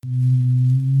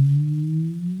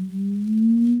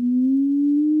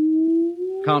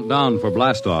Countdown for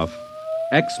blastoff.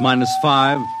 X minus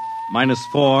 5, minus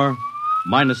 4,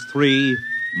 minus 3,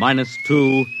 minus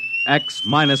 2, X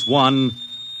minus 1.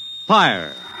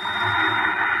 Fire!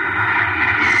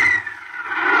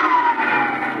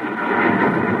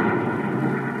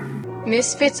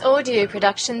 Misfits Audio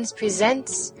Productions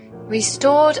presents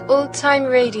Restored Old-Time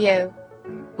Radio.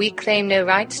 We claim no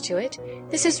rights to it.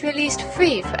 This is released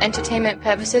free for entertainment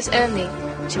purposes only,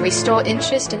 to restore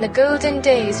interest in the golden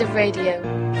days of radio.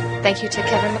 Thank you to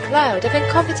Kevin MacLeod of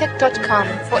Incompetech.com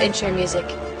for intro music.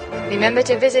 Remember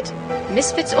to visit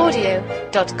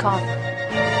misfitsaudio.com.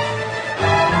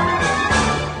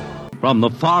 From the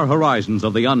far horizons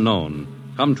of the unknown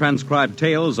come transcribed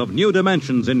tales of new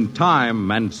dimensions in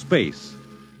time and space.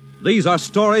 These are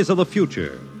stories of the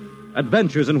future,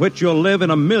 adventures in which you'll live in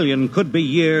 1,000,000 could-be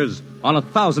years on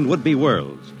 1,000 would-be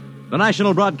worlds. The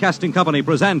National Broadcasting Company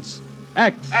presents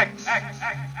X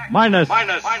minus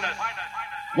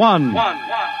 1.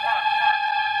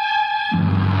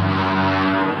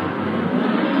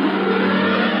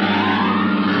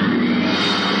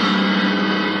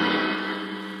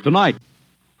 Tonight,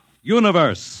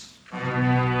 Universe.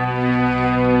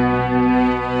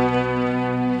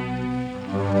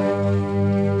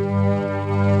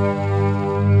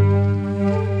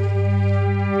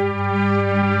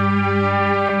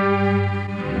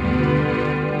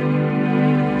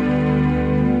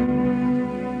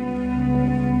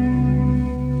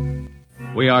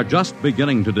 We are just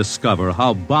beginning to discover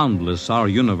how boundless our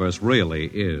universe really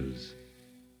is.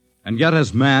 And yet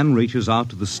as man reaches out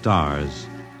to the stars,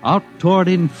 out toward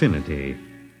infinity,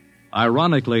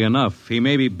 ironically enough, he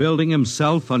may be building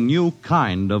himself a new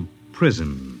kind of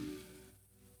prison.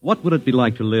 What would it be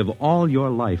like to live all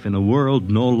your life in a world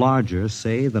no larger,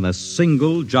 say, than a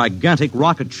single gigantic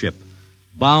rocket ship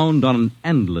bound on an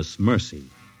endless mercy?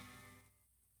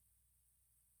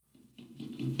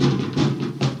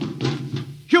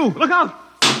 Hugh, look out!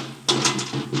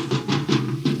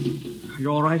 You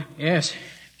all right? Yes,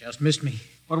 just missed me.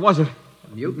 What was it? A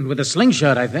mutant with a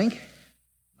slingshot, I think.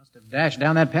 Must have dashed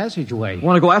down that passageway.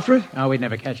 Want to go after it? Oh, we'd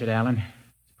never catch it, Alan.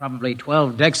 It's probably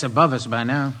 12 decks above us by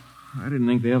now. I didn't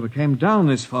think they ever came down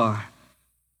this far.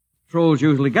 Trolls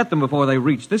usually get them before they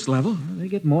reach this level. Well, they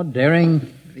get more daring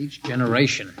with each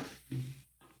generation.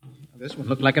 This one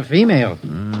looked like a female.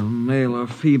 Male or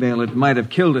female, it might have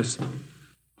killed us.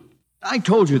 I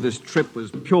told you this trip was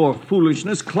pure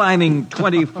foolishness, climbing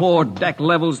 24 deck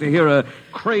levels to hear a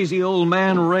crazy old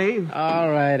man rave. All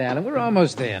right, Alan, we're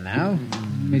almost there now.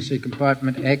 Let me see,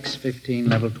 compartment X15,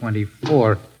 level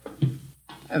 24.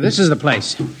 This is the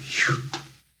place.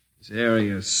 This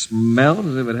area smelled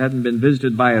as if it hadn't been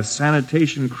visited by a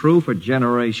sanitation crew for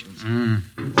generations.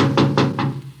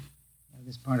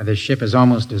 This part of the ship is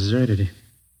almost deserted.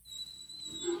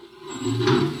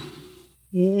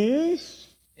 Yes?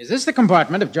 Is this the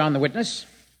compartment of John the Witness?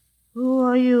 Who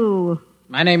are you?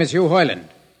 My name is Hugh Hoyland,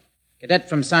 cadet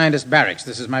from Scientist Barracks.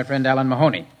 This is my friend Alan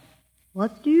Mahoney.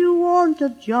 What do you want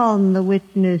of John the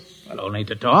Witness? Well, only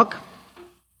to talk.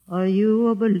 Are you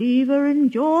a believer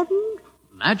in Jordan?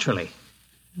 Naturally.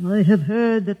 I have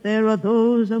heard that there are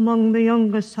those among the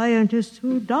younger scientists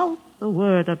who doubt the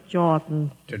word of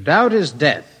Jordan. To doubt is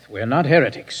death. We're not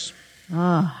heretics.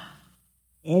 Ah,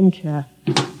 enter.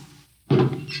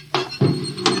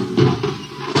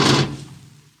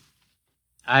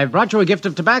 I've brought you a gift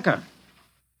of tobacco,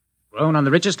 grown on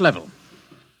the richest level.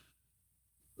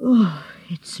 Oh,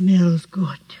 it smells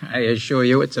good. I assure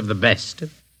you it's of the best.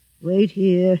 Wait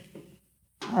here.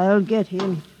 I'll get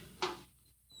him.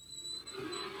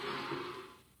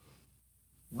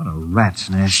 What a rat's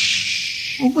nest.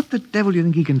 Shh. Well, what the devil do you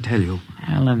think he can tell you?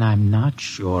 Alan, I'm not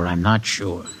sure.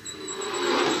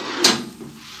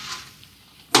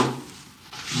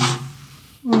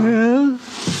 Well?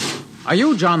 Are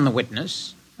you John the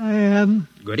Witness? I am.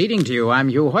 Good evening to you. I'm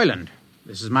Hugh Hoyland.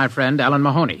 This is my friend, Alan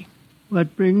Mahoney.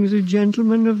 What brings a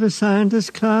gentleman of the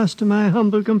scientist class to my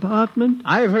humble compartment?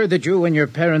 I've heard that you and your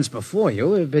parents before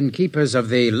you have been keepers of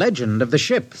the legend of the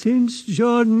ship. Since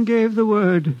Jordan gave the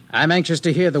word. I'm anxious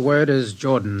to hear the word as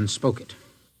Jordan spoke it.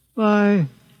 Why?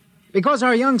 Because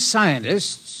our young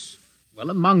scientists, well,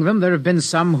 among them there have been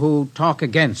some who talk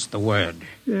against the word.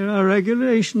 There are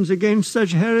regulations against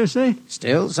such heresy.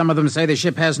 Still, some of them say the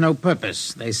ship has no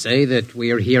purpose. They say that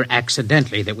we are here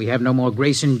accidentally, that we have no more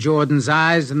grace in Jordan's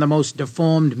eyes than the most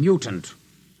deformed mutant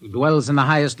who dwells in the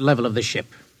highest level of the ship.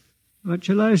 What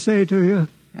shall I say to you?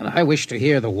 Well, I wish to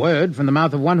hear the word from the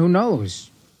mouth of one who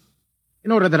knows,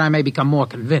 in order that I may become more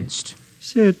convinced.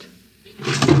 Sit.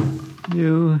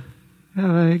 You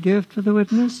have a gift for the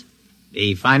witness?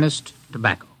 The finest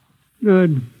tobacco.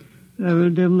 Good. I will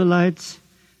dim the lights.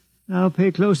 Now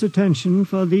pay close attention,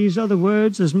 for these are the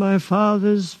words as my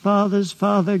father's father's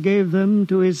father gave them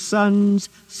to his son's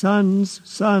son's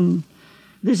son.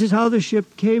 This is how the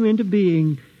ship came into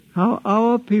being, how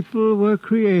our people were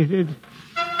created.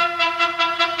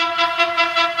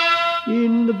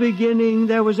 In the beginning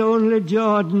there was only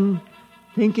Jordan,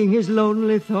 thinking his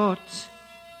lonely thoughts.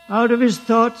 Out of his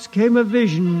thoughts came a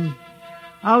vision.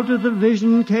 Out of the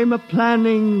vision came a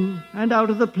planning, and out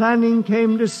of the planning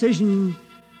came decision.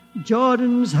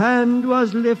 Jordan's hand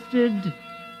was lifted,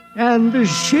 and the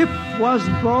ship was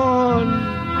born.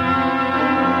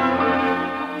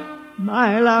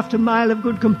 Mile after mile of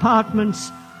good compartments,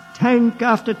 tank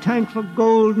after tank for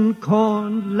gold and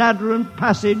corn, ladder and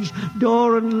passage,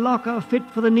 door and locker fit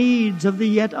for the needs of the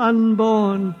yet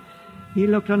unborn. He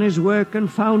looked on his work and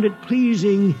found it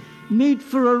pleasing, meet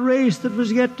for a race that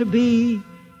was yet to be.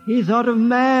 He thought of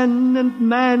man, and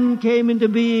man came into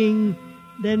being.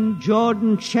 Then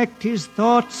Jordan checked his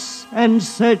thoughts and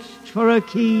searched for a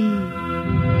key.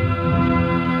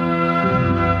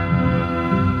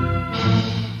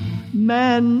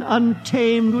 Man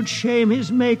untamed would shame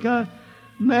his maker.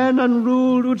 Man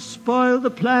unruled would spoil the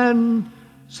plan.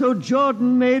 So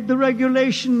Jordan made the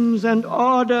regulations, and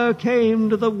order came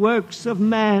to the works of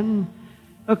man.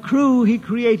 A crew he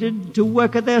created to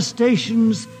work at their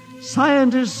stations,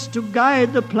 scientists to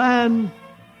guide the plan.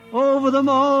 Over them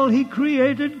all he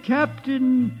created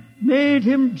captain, made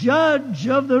him judge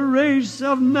of the race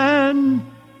of man.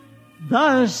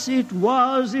 Thus it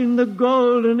was in the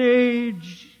golden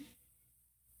age.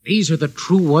 These are the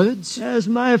true words? As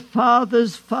my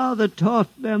father's father taught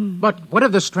them. But what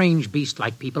of the strange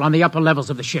beast-like people on the upper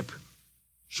levels of the ship?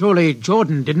 Surely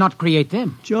Jordan did not create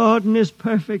them. Jordan is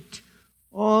perfect.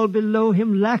 All below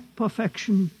him lack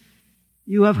perfection.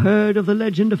 You have heard of the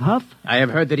legend of Huff? I have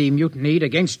heard that he mutinied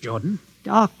against Jordan.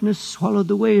 Darkness swallowed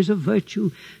the ways of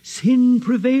virtue. Sin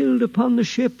prevailed upon the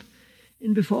ship.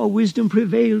 And before wisdom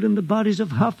prevailed in the bodies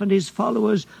of Huff and his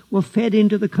followers were fed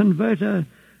into the converter,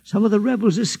 some of the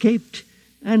rebels escaped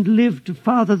and lived to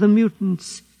father the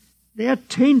mutants. They are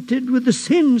tainted with the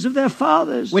sins of their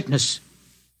fathers. Witness,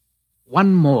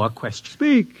 one more question.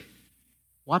 Speak.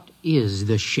 What is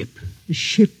the ship? The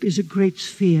ship is a great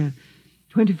sphere,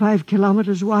 25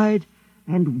 kilometers wide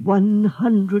and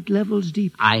 100 levels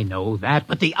deep. I know that,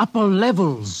 but the upper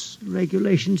levels.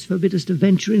 Regulations forbid us to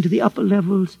venture into the upper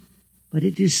levels, but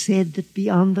it is said that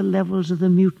beyond the levels of the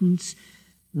mutants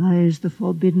lies the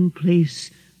forbidden place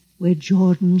where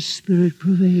Jordan's spirit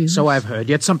prevails. So I've heard,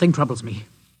 yet something troubles me.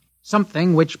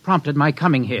 Something which prompted my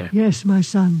coming here. Yes, my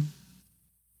son.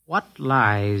 What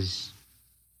lies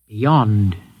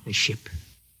beyond the ship?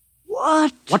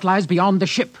 What? What lies beyond the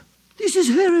ship? This is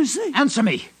heresy. Answer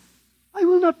me. I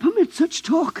will not permit such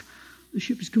talk. The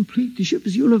ship is complete. The ship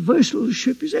is universal. The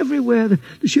ship is everywhere.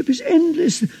 The ship is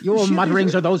endless. Your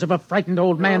mutterings are those of a frightened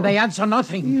old man. They answer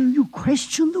nothing. You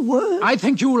question the word. I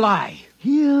think you lie.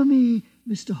 Hear me,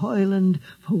 Mr. Hoyland.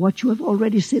 For what you have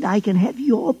already said, I can have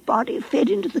your body fed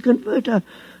into the converter,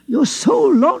 your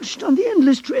soul launched on the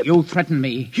endless trip. You threaten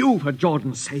me. Hugh, for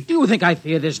Jordan's sake. Do you think I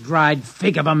fear this dried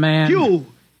fig of a man? Hugh!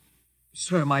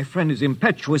 Sir, my friend is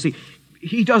impetuous.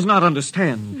 He does not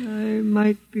understand. I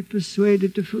might be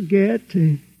persuaded to forget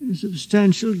a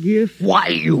substantial gift. Why,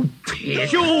 you pig!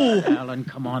 Hugh! Alan,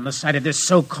 come on. The sight of this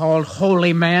so-called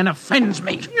holy man offends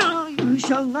me. No, you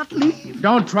shall not leave.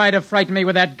 Don't try to frighten me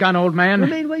with that gun, old man.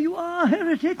 Remain where you are,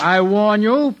 heretic. I warn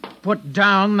you, put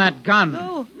down that gun.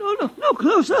 No,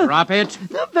 closer. Drop it.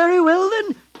 No, very well,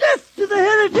 then. Death to the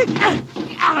heretic.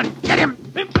 Alan, get him!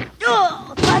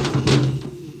 Oh,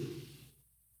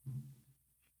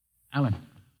 Alan.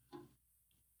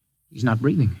 He's not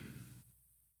breathing.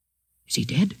 Is he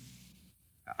dead?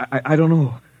 I don't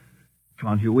know. Come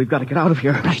on, Hugh, we've got to get out of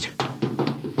here. Right.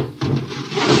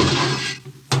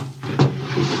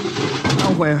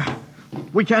 Nowhere.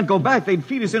 We can't go back. They'd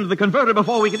feed us into the converter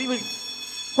before we could even...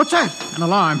 What's that? An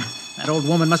alarm. That old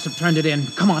woman must have turned it in.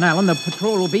 Come on, Alan. The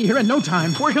patrol will be here in no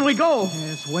time. Where can we go?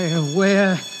 Yes,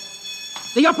 where?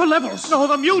 The upper levels. No,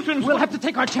 the mutants. We'll have to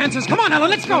take our chances. Come on, Alan,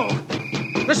 let's go.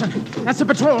 Listen, that's the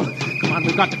patrol. Come on,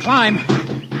 we've got to climb.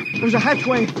 There's a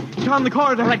hatchway down the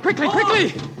corridor. All right, quickly.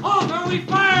 Oh, we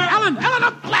fire! Alan,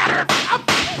 up, ladder, up.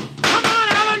 Come on,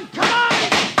 Alan, come on.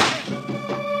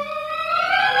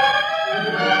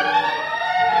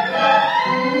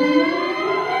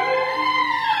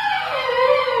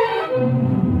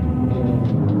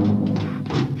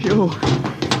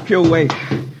 Hugh, wait.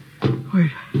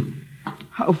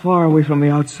 How far are we from the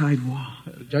outside wall?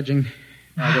 Judging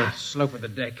by the slope of the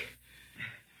deck,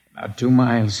 about 2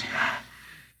 miles.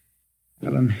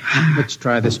 Ellen, let's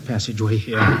try this passageway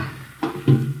here.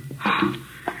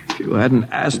 If you hadn't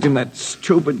asked him that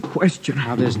stupid question.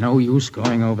 Now, there's no use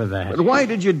going over that. But why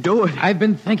did you do it? I've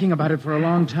been thinking about it for a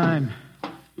long time.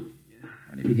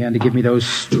 When he began to give me those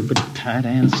stupid, pat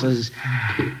answers,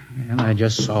 well, I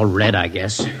just saw red, I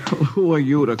guess. Who are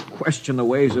you to question the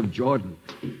ways of Jordan?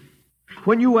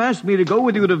 When you asked me to go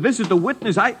with you to visit the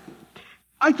witness, I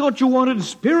thought you wanted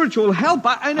spiritual help.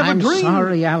 I never dreamed. I'm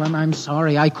sorry, Alan. I'm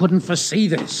sorry. I couldn't foresee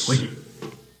this.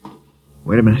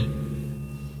 Wait a minute.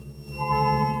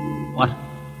 What?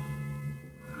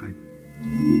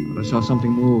 I saw something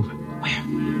move. Where?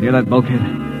 Near that bulkhead.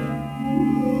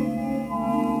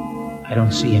 I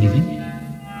don't see anything.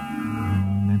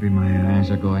 Maybe my eyes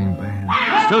are going bad.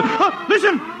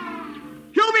 Listen!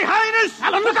 You behind us!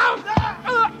 Alan, look out!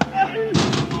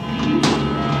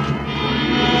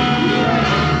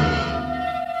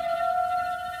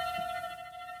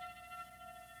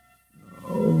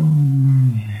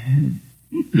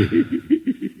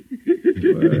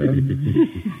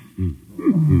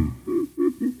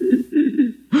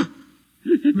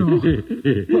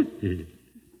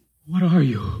 What are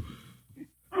you?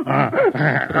 Put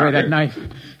away that knife.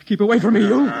 Keep away from me, you.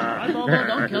 Bobo,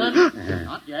 don't kill him.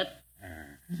 Not yet.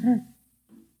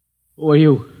 Who are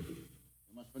you?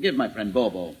 You must forgive my friend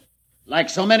Bobo. Like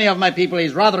so many of my people,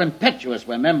 he's rather impetuous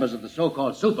where members of the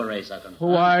so-called super race are concerned.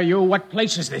 Who are you? What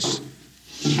place is this?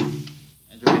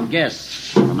 As you can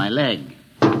guess, from my leg,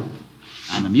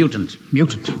 I'm a mutant.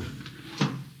 Mutant?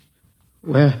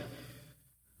 Where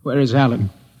is Alan?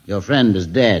 Your friend is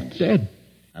dead. Dead?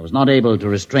 I was not able to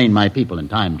restrain my people in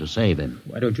time to save him.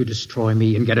 Why don't you destroy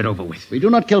me and get it over with? We do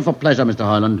not kill for pleasure, Mr.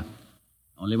 Hoyland.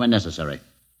 Only when necessary.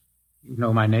 You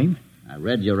know my name? I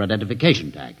read your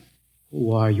identification tag.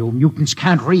 Who are you? Mutants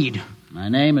can't read. My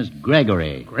name is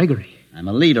Gregory. Gregory? I'm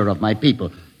a leader of my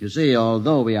people. You see,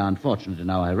 although we are unfortunate in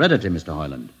our heredity, Mr.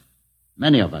 Hoyland,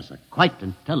 many of us are quite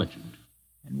intelligent.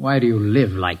 And why do you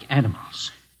live like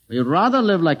animals? We'd rather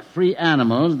live like free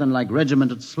animals than like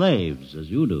regimented slaves,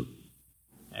 as you do.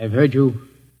 I've heard you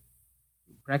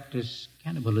practice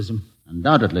cannibalism.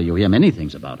 Undoubtedly, you hear many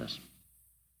things about us.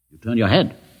 You turn your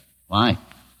head. Why?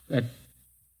 That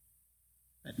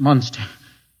monster.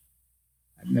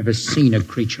 I've never seen a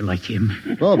creature like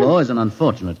him. Bobo is an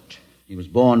unfortunate. He was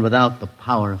born without the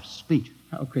power of speech.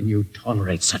 How can you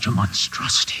tolerate such a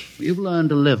monstrosity? We've learned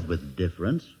to live with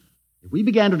difference. If we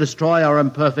began to destroy our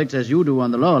imperfects as you do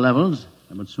on the lower levels,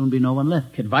 there would soon be no one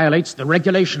left. It violates the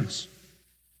regulations.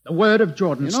 The word of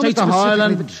Jordan states Mr.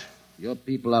 Hoyland, that your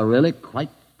people are really quite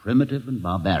primitive and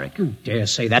barbaric. You dare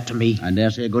say that to me? I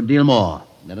dare say a good deal more.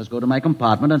 Let us go to my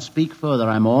compartment and speak further.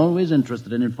 I'm always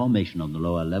interested in information on the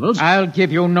lower levels. I'll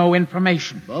give you no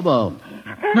information. Bobo.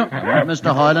 No. I want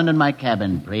Mr. Hoyland in my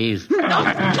cabin, please. No.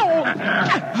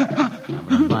 I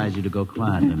would advise you to go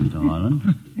quietly, Mr.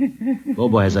 Hoyland.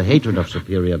 Bobo has a hatred of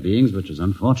superior beings, which is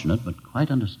unfortunate, but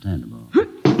quite understandable.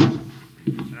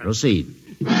 Proceed.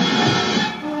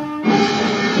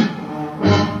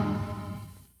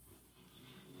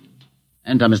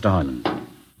 Enter, Mr. Hoyland.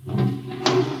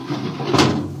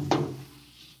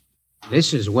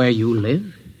 This is where you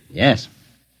live? Yes.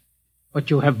 But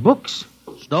you have books.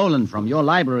 Stolen from your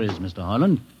libraries, Mr.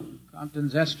 Hoyland.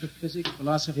 Compton's Astrophysics,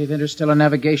 Philosophy of Interstellar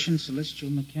Navigation, Celestial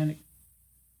Mechanics.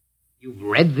 You've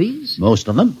read these? Most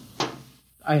of them.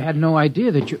 I had no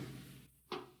idea that you...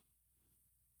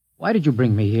 Why did you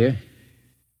bring me here?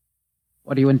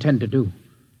 What do you intend to do?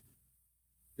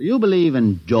 Do you believe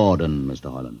in Jordan, Mr.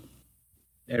 Hoyland?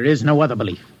 There is no other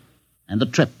belief. And the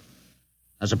trip?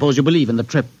 I suppose you believe in the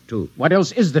trip, too. What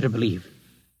else is there to believe?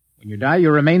 When you die,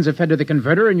 your remains are fed to the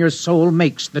converter, and your soul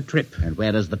makes the trip. And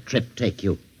where does the trip take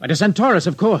you? Why, to Centaurus,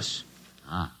 of course.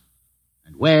 Ah.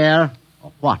 And where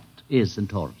or what is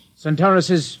Centaurus?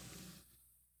 Centaurus is...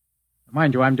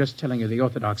 Mind you, I'm just telling you the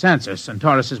orthodox answer.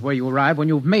 Centaurus is where you arrive when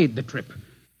you've made the trip.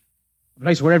 A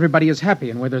place where everybody is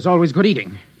happy and where there's always good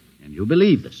eating. And you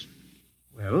believe this?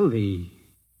 Well, the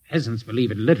peasants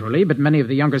believe it literally, but many of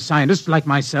the younger scientists, like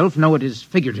myself, know it is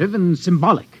figurative and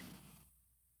symbolic.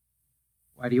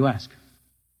 Why do you ask?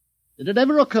 Did it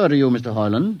ever occur to you, Mr.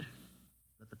 Hoyland,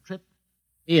 that the trip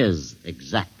is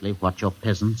exactly what your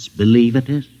peasants believe it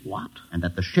is? What? And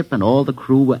that the ship and all the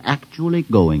crew were actually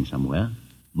going somewhere,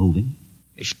 moving?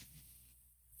 The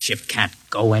ship can't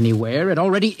go anywhere. It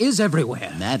already is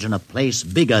everywhere. Imagine a place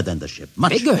bigger than the ship,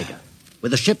 much bigger,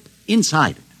 with the ship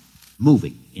inside it,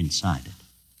 moving inside it.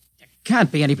 There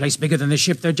can't be any place bigger than the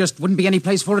ship. There just wouldn't be any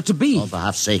place for it to be. Oh, for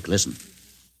half's sake, listen.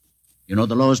 You know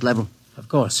the lowest level? Of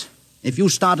course. If you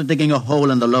started digging a hole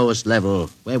in the lowest level,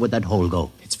 where would that hole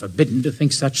go? It's forbidden to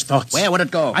think such thoughts. Where would it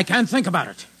go? I can't think about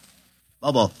it.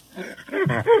 Bobo,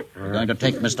 we're going to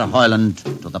take Mr. Hoyland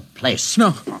to the place.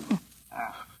 No.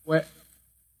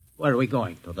 Where are we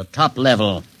going? To the top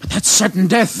level. But that's certain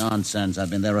death. Nonsense. I've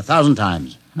been there 1,000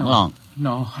 times. Come along.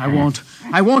 No, I won't.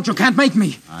 I won't. You can't make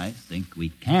me. I think we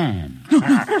can.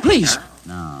 No, please.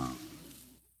 Now,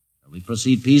 shall we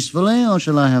proceed peacefully, or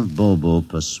shall I have Bobo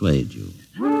persuade you?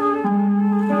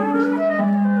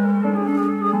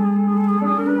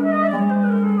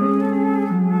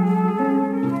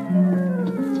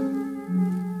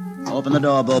 Open the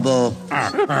door, Bobo.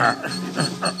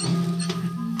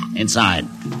 Inside.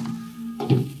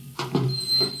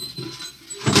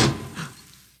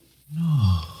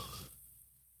 No.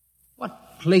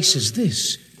 What place is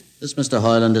this? This, Mr.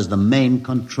 Hoyland, is the main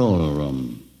control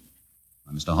room.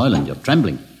 Now, Mr. Hoyland, you're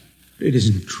trembling. It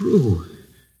isn't true.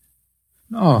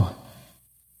 No,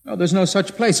 there's no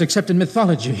such place except in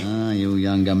mythology. Ah, you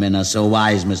younger men are so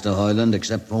wise, Mr. Hoyland,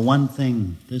 except for one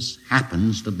thing. This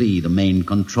happens to be the main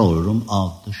control room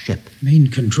of the ship. Main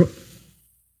control?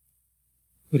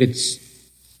 But it's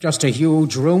just a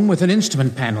huge room with an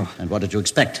instrument panel. And what did you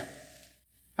expect?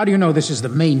 How do you know this is the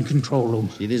main control room?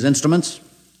 See these instruments?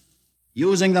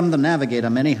 Using them, the navigator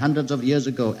many hundreds of years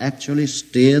ago actually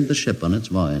steered the ship on its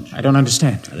voyage. I don't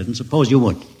understand. I didn't suppose you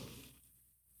would.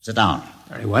 Sit down.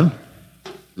 Very well.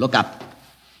 Look up.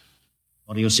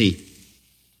 What do you see?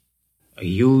 A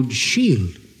huge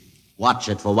shield. Watch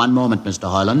it for one moment,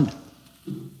 Mr. Hoyland.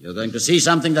 You're going to see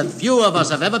something that few of us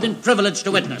have ever been privileged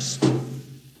to witness.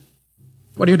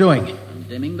 What are you doing? I'm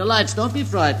dimming the lights. Don't be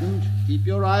frightened. Keep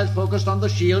your eyes focused on the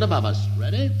shield above us.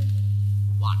 Ready?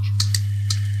 Watch.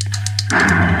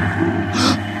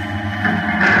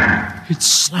 It's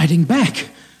sliding back.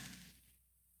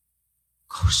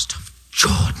 Ghost of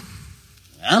Jordan.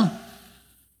 Well?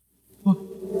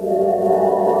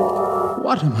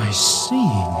 What am I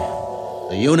seeing?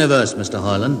 The universe, Mr.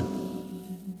 Hoyland.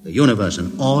 The universe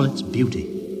in all its beauty.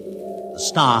 The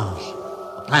stars,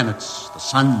 the planets, the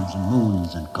suns and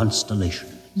moons and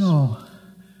constellations. No,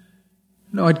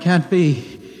 it can't be.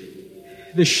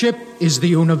 The ship is the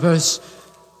universe.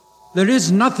 There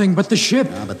is nothing but the ship.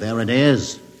 Ah, but there it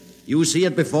is. You see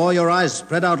it before your eyes,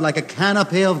 spread out like a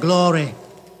canopy of glory.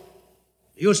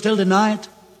 Do you still deny it?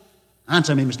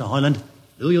 Answer me, Mr. Hoyland.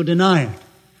 Do you deny it?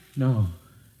 No,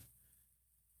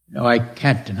 I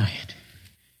can't deny it.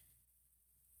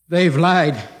 They've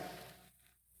lied.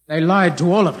 They lied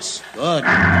to all of us. Good.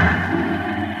 I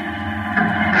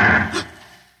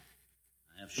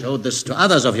have showed this to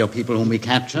others of your people whom we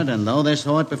captured, and though they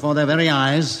saw it before their very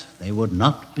eyes, they would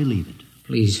not believe it.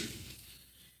 Please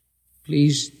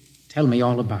tell me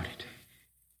all about it.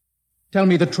 Tell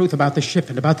me the truth about the ship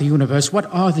and about the universe. What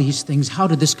are these things? How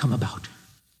did this come about?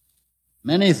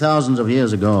 Many thousands of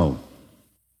years ago,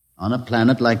 on a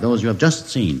planet like those you have just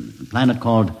seen, a planet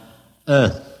called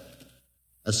Earth,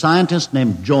 a scientist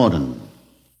named Jordan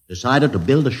decided to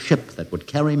build a ship that would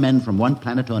carry men from one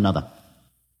planet to another.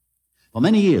 For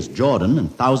many years, Jordan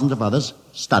and thousands of others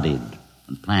studied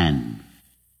and planned.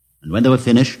 And when they were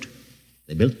finished,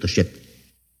 they built the ship.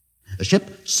 A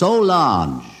ship so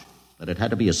large that it had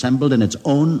to be assembled in its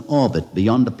own orbit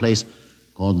beyond a place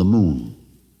called the moon.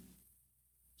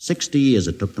 60 years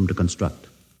it took them to construct.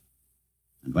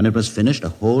 And when it was finished, a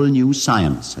whole new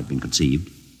science had been conceived.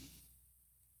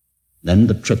 Then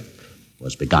the trip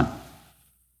was begun.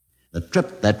 The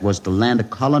trip that was to land a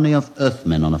colony of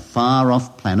Earthmen on a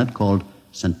far-off planet called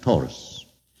Centaurus,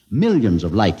 millions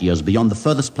of light years beyond the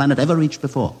furthest planet ever reached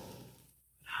before.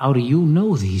 How do you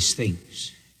know these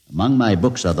things? Among my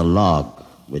books are the log,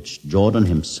 which Jordan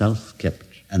himself kept,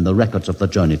 and the records of the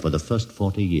journey for the first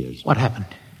 40 years. What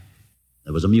happened?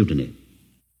 There was a mutiny.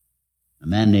 A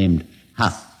man named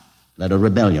Hath led a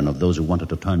rebellion of those who wanted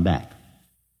to turn back.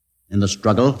 In the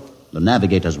struggle, the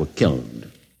navigators were killed.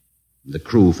 The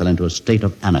crew fell into a state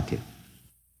of anarchy.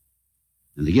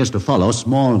 In the years to follow,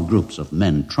 small groups of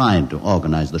men tried to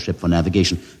organize the ship for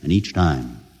navigation, and each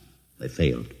time they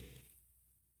failed.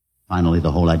 Finally,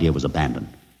 the whole idea was abandoned.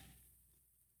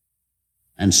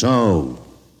 And so,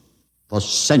 for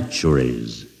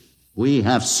centuries, we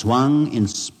have swung in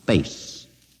space,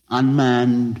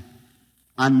 unmanned,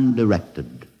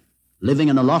 undirected, living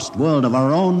in a lost world of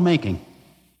our own making,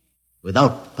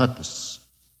 without purpose,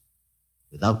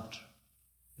 without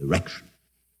direction.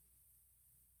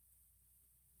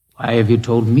 Why have you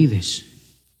told me this?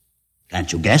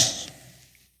 Can't you guess?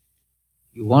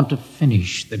 You want to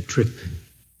finish the trip.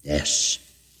 Yes,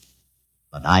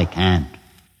 but I can't.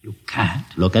 You can't?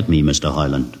 Look at me, Mr.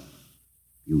 Hoyland.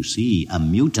 You see, a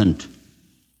mutant,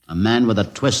 a man with a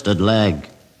twisted leg.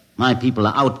 My people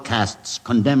are outcasts,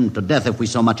 condemned to death if we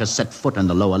so much as set foot in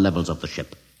the lower levels of the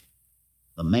ship.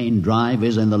 The main drive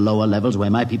is in the lower levels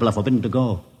where my people are forbidden to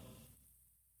go.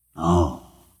 No.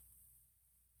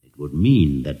 It would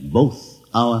mean that both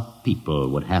our people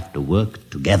would have to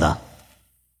work together.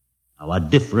 Our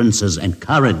differences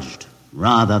encouraged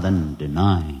rather than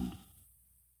denied.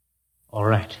 All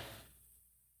right.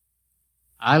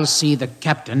 I'll see the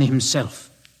captain himself.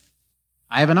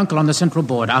 I have an uncle on the central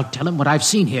board. I'll tell him what I've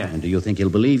seen here. And do you think he'll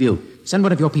believe you? Send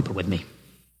one of your people with me.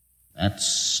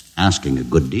 That's asking a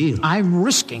good deal. I'm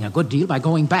risking a good deal by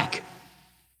going back.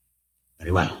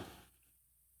 Very well.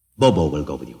 Bobo will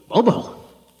go with you. Bobo?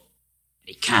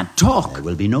 He can't talk. There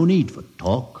will be no need for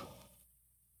talk.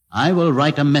 I will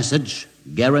write a message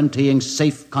guaranteeing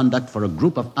safe conduct for a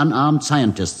group of unarmed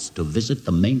scientists to visit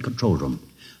the main control room.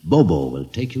 Bobo will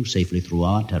take you safely through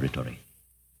our territory.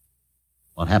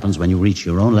 What happens when you reach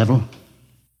your own level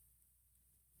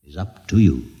is up to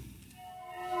you.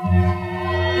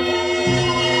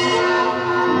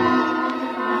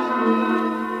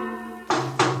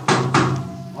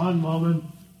 One moment.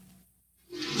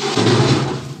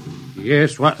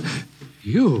 Yes, what?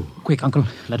 You? Quick, Uncle,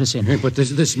 let us in. Hey, but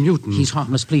this mutant... He's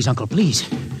harmless, please, Uncle, please.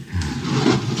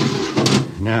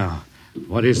 Now,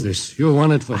 what is this? You're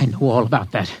wanted for... I know all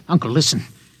about that. Uncle, listen.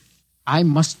 I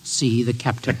must see the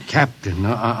captain. The captain?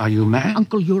 Are you mad?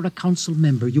 Uncle, you're a council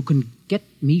member. You can get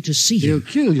me to see He'll him.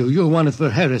 kill you. You're wanted for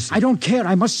heresy. I don't care.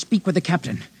 I must speak with the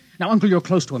captain. Now, Uncle, you're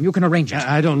close to him. You can arrange it.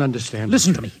 I don't understand.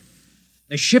 Listen to me.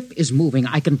 The ship is moving.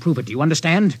 I can prove it. Do you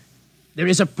understand? There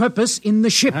is a purpose in the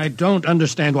ship. I don't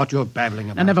understand what you're babbling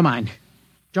about. Now, never mind.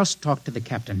 Just talk to the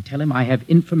captain. Tell him I have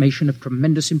information of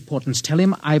tremendous importance. Tell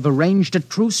him I've arranged a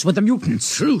truce with the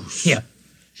mutants. Truce? Here,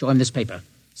 show him this paper.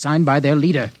 Signed by their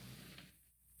leader.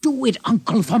 Do it,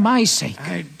 Uncle, for my sake.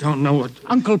 I don't know what...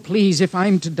 Uncle, please, if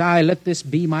I'm to die, let this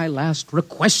be my last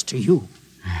request to you.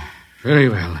 Very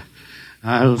well.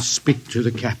 I'll speak to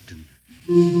the captain.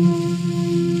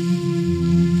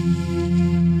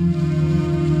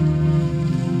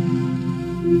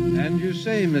 And you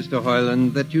say, Mr.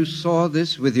 Hoyland, that you saw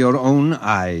this with your own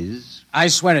eyes? I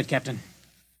swear it, Captain.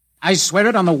 I swear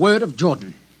it on the word of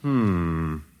Jordan.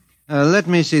 Let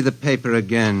me see the paper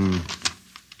again.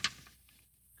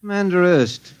 Commander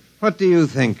Erst, what do you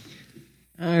think?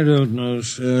 I don't know,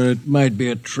 sir. It might be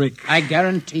a trick. I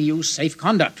guarantee you safe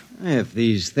conduct. If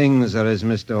these things are as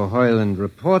Mr. Hoyland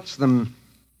reports them,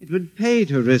 it would pay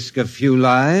to risk a few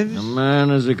lives. The man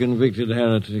is a convicted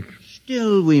heretic.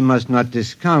 Still, we must not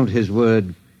discount his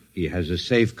word. He has a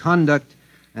safe conduct,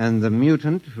 and the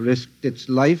mutant risked its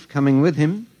life coming with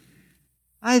him.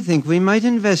 I think we might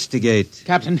investigate.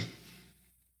 Captain,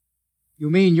 you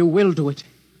mean you will do it?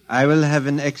 I will have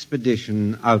an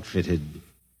expedition outfitted.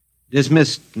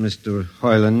 Dismissed, Mr.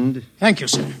 Hoyland. Thank you,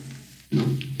 sir.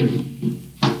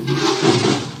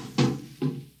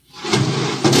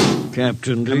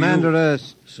 Captain, Commander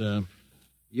Erst, Sir.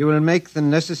 you will make the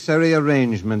necessary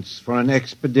arrangements for an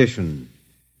expedition.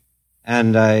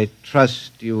 And I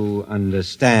trust you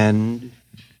understand.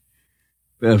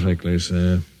 Perfectly,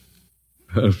 sir.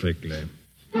 Perfectly.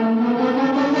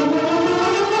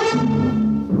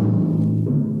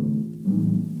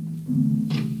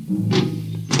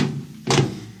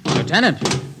 Lieutenant.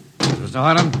 Mr.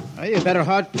 Hoyland? You better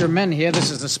halt your men here.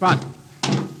 This is the spot.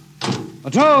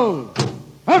 Patrol!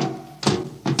 Halt!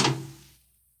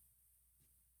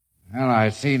 Well, I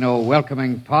see no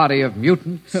welcoming party of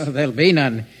mutants. There'll be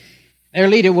none. Their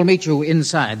leader will meet you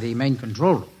inside the main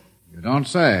control room. You don't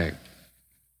say.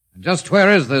 And just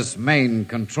where is this main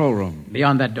control room?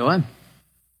 Beyond that door. I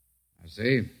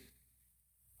see.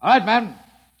 All right, men.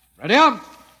 Ready up.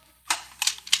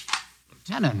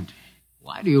 Lieutenant,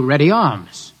 why do you ready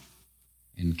arms?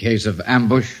 In case of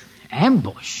ambush.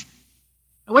 Ambush?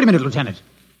 Now, wait a minute, Lieutenant.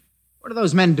 What are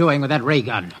those men doing with that ray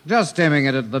gun? Just aiming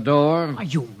it at the door. Are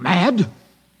you mad?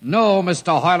 No,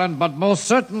 Mr. Hoyland, but most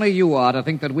certainly you are to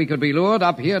think that we could be lured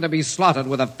up here to be slaughtered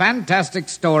with a fantastic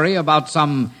story about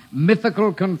some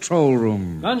mythical control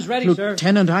room. Guns ready, sir.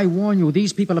 Lieutenant, I warn you,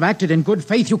 these people have acted in good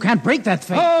faith. You can't break that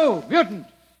faith. Oh, mutant!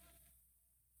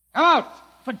 Come out!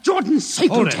 For Jordan's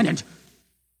sake, Hold it. Lieutenant.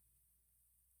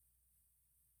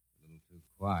 A little too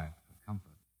quiet for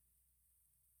comfort.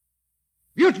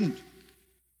 Mutant!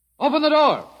 Open the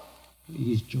door!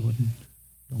 Please, Jordan,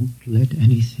 don't let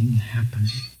anything happen.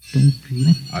 Don't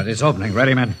let... All right, it's opening.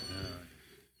 Ready, men?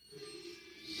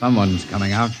 Someone's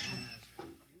coming out.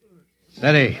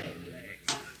 Steady.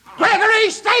 Gregory,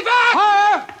 stay back!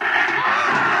 Fire!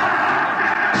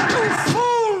 You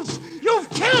fools! You've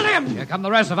killed him! Here come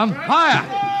the rest of them. Fire!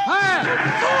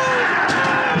 Fire!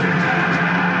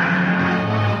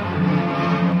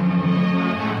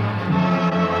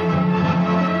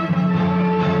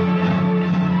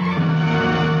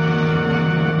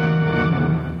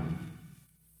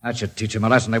 That should teach them a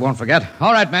lesson they won't forget.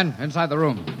 All right, men, inside the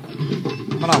room.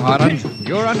 Come along, Harlan.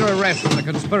 You're under arrest as a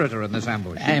conspirator in this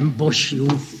ambush. Ambush, you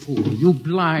fool. You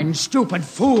blind, stupid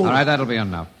fool. All right, that'll be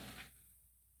enough.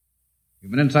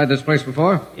 You've been inside this place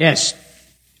before? Yes.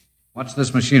 What's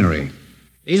this machinery?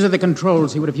 These are the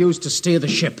controls he would have used to steer the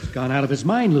ship. Gone out of his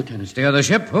mind, Lieutenant. Steer the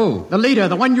ship? Who? The leader,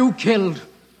 the one you killed.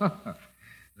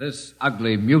 This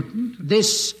ugly mutant?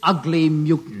 This ugly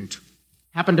mutant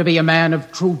happened to be a man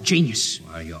of true genius.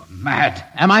 Why, you're mad.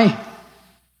 Am I?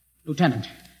 Lieutenant,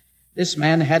 this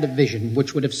man had a vision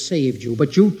which would have saved you,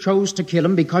 but you chose to kill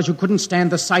him because you couldn't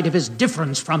stand the sight of his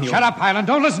difference from you. Shut up, Highland.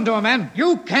 Don't listen to him, man.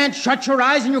 You can't shut your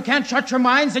eyes, and you can't shut your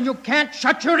minds, and you can't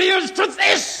shut your ears to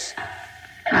this!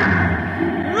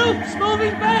 The roof's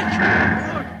moving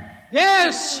back!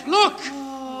 Yes, look!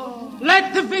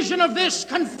 Let the vision of this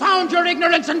confound your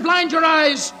ignorance and blind your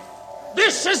eyes.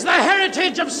 This is the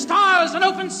heritage of stars and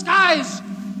open skies,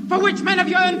 for which men have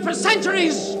yearned for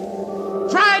centuries.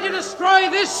 Try to destroy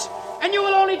this, and you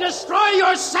will only destroy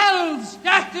yourselves.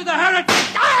 Death to the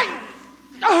heritage.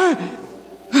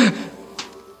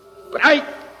 But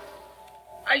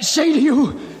I say to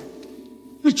you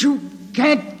that you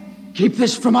can't keep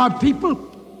this from our people.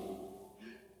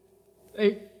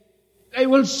 They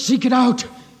will seek it out.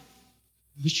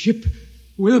 The ship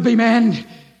will be manned,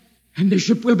 and the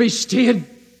ship will be steered,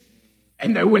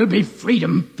 and there will be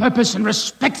freedom, purpose, and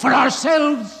respect for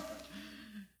ourselves.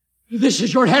 This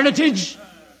is your heritage.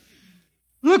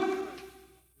 Look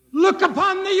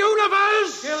upon the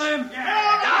universe. Kill him.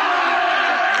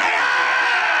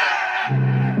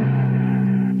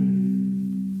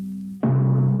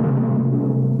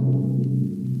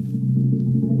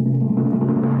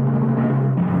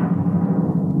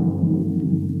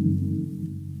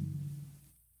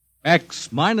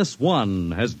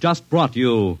 X-1 has just brought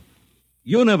you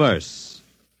Universe,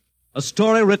 a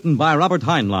story written by Robert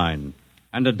Heinlein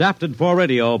and adapted for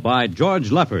radio by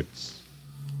George Lefferts.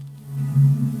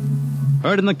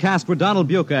 Heard in the cast were Donald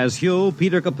Buca as Hugh,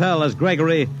 Peter Capell as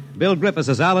Gregory, Bill Griffiths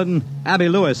as Alan, Abby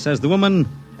Lewis as the woman,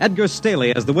 Edgar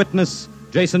Staley as the witness,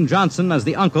 Jason Johnson as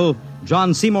the uncle,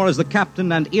 John Seymour as the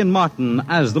captain, and Ian Martin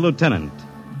as the lieutenant.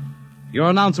 Your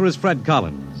announcer is Fred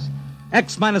Collins.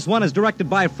 X-1 is directed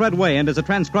by Fred Way and is a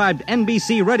transcribed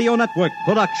NBC Radio Network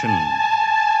production.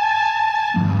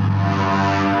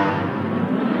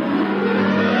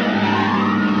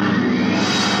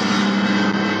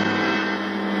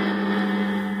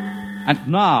 And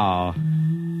now,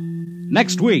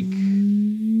 next week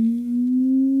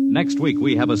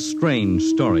we have a strange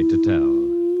story to tell.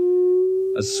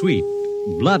 A sweet,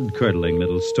 blood-curdling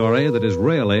little story that is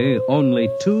really only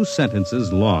 2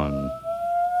 sentences long.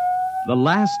 The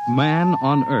last man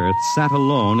on Earth sat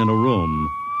alone in a room,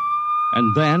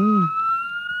 and then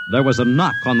there was a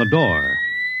knock on the door.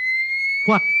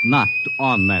 What knocked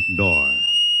on that door?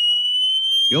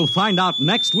 You'll find out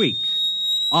next week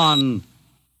on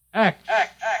X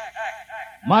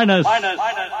minus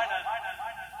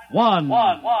 1.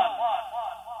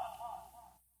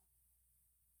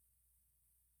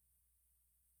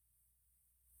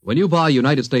 When you buy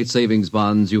United States savings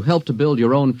bonds, you help to build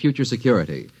your own future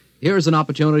security. Here's an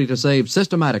opportunity to save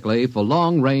systematically for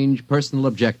long-range personal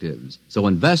objectives. So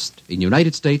invest in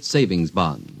United States savings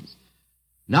bonds.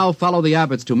 Now follow the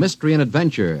Abbotts to mystery and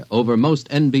adventure over most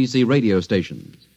NBC radio stations.